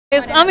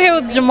I'm here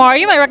with Jemar.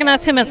 You might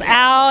recognize him as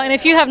Al, and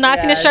if you have not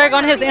seen his shirt, go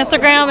on his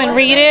Instagram and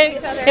read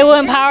it. It will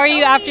empower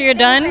you after you're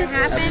done.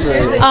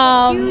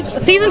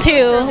 Season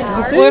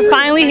 2, we're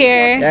finally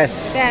here.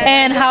 Yes.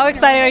 And how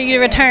excited are you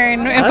to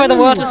return and for the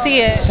world to see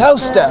it? So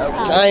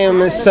stoked. I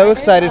am so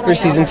excited for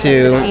season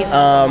 2.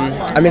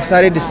 I'm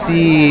excited to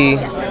see,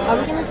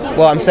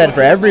 well, I'm excited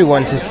for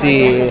everyone to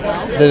see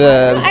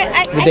the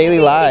daily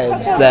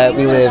lives that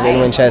we live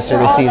in Winchester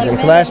this season.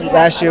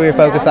 Last year we were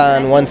focused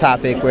on one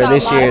topic, where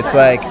this year it's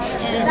like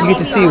you get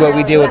to see what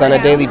we deal with on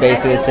a daily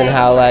basis and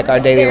how like our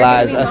daily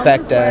lives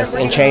affect us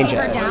and change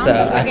us.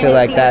 So I feel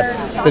like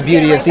that's the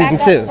beauty of season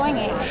 2.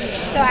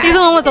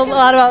 Season 1 was a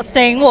lot about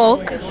staying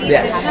woke.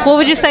 Yes. What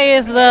would you say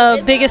is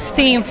the biggest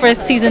theme for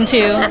season 2?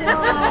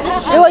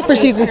 I feel like for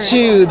season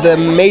 2, the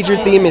major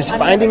theme is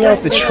finding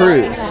out the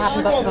truth,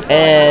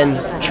 and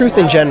truth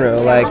in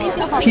general, like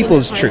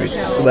people's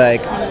truths,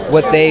 like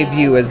what they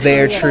view as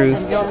their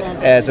truth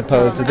as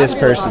opposed to this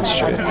person's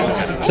truth.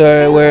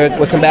 So we're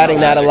combating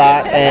that a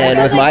lot, and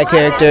with my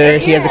character,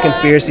 he has a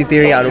conspiracy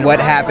theory on what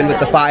happened with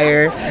the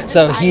fire,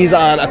 so he's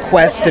on a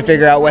quest to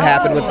figure out what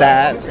happened with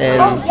that,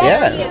 and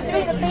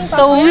yeah.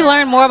 So when we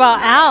learn more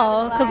about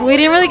Al, because we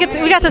didn't really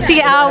we got to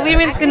see Al, we didn't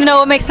really get to know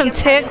what makes him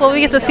tick. Will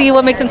we get to see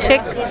what makes him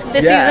tick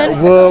this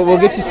season? We'll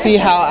get to see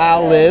how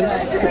Al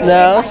lives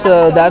now,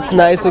 so that's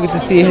nice. We'll get to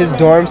see his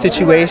dorm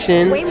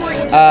situation,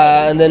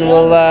 and then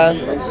we'll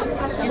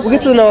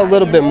get to know a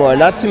little bit more.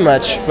 Not too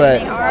much,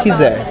 but he's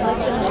there.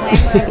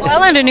 Well, I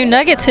learned a new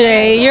nugget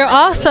today. You're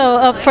also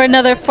up for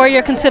another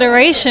 4-year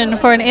consideration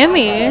for an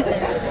Emmy.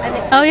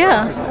 Oh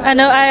yeah, I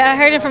know. I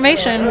heard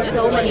information.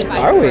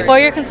 Are we?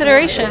 4-year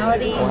consideration.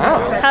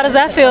 Wow. How does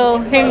that feel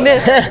hearing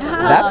this?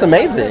 That's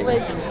amazing.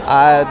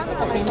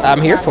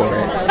 I'm here for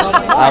it.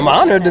 I'm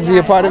honored to be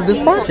a part of this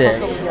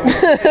project.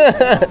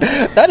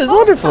 That is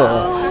wonderful.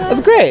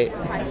 That's great.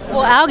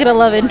 Well, I'll get a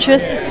love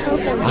interest.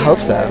 I hope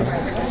so.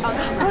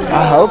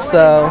 I hope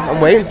so.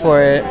 I'm waiting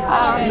for it.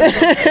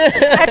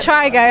 I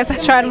tried, guys. I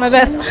tried my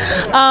best.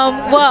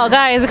 Well,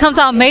 guys, it comes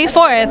out May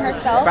 4th.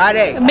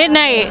 Friday.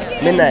 Midnight.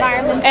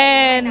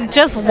 And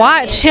just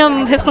watch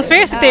his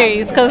conspiracy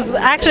theories, because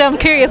actually I'm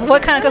curious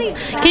what kind of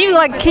can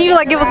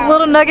you give us a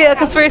little nugget of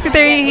conspiracy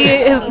theory he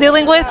is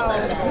dealing with?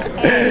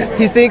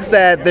 He thinks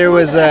that the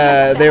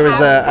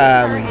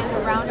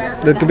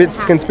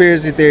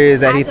conspiracy theory is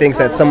that he thinks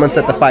that someone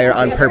set the fire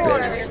on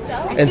purpose,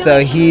 and so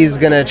he's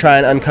gonna try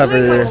and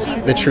uncover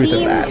the truth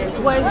of that.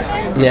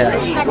 Yeah.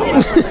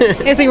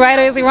 Is he right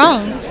or is he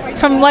wrong?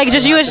 From like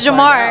just you as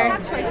Jemar.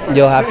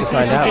 You'll have to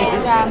find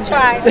out.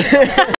 Try.